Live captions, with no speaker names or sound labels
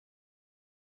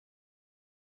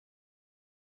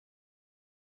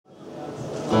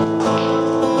Tin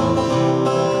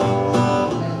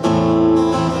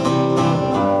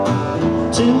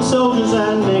soldiers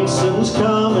and Nixon's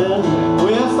coming,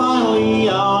 we're finally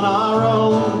on our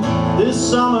own. This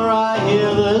summer I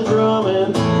hear the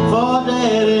drumming for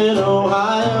dead in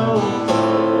Ohio.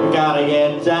 We gotta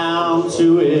get down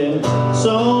to it,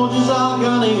 soldiers are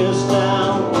gunning us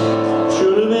down.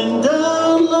 Should have been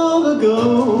done long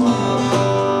ago.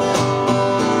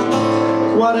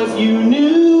 What if you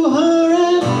knew her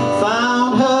and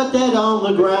found her dead on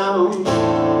the ground?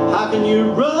 How can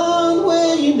you run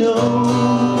where you know?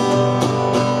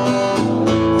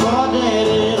 For dead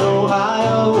in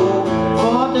Ohio,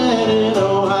 for dead in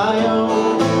Ohio,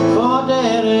 for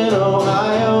dead in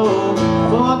Ohio,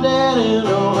 for dead in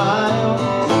Ohio.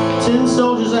 Tin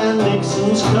soldiers and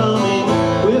Nixon's coming,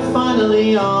 we're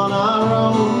finally on our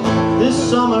own. This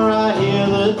summer I hear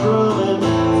the drumming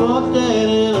for dead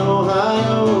in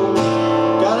Ohio.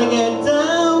 Gotta get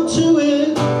down to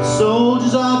it,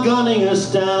 soldiers are gunning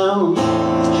us down.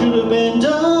 Should have been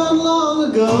done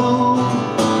long ago.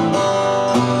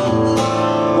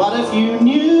 What if you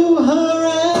knew her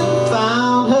and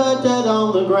found her dead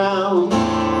on the ground?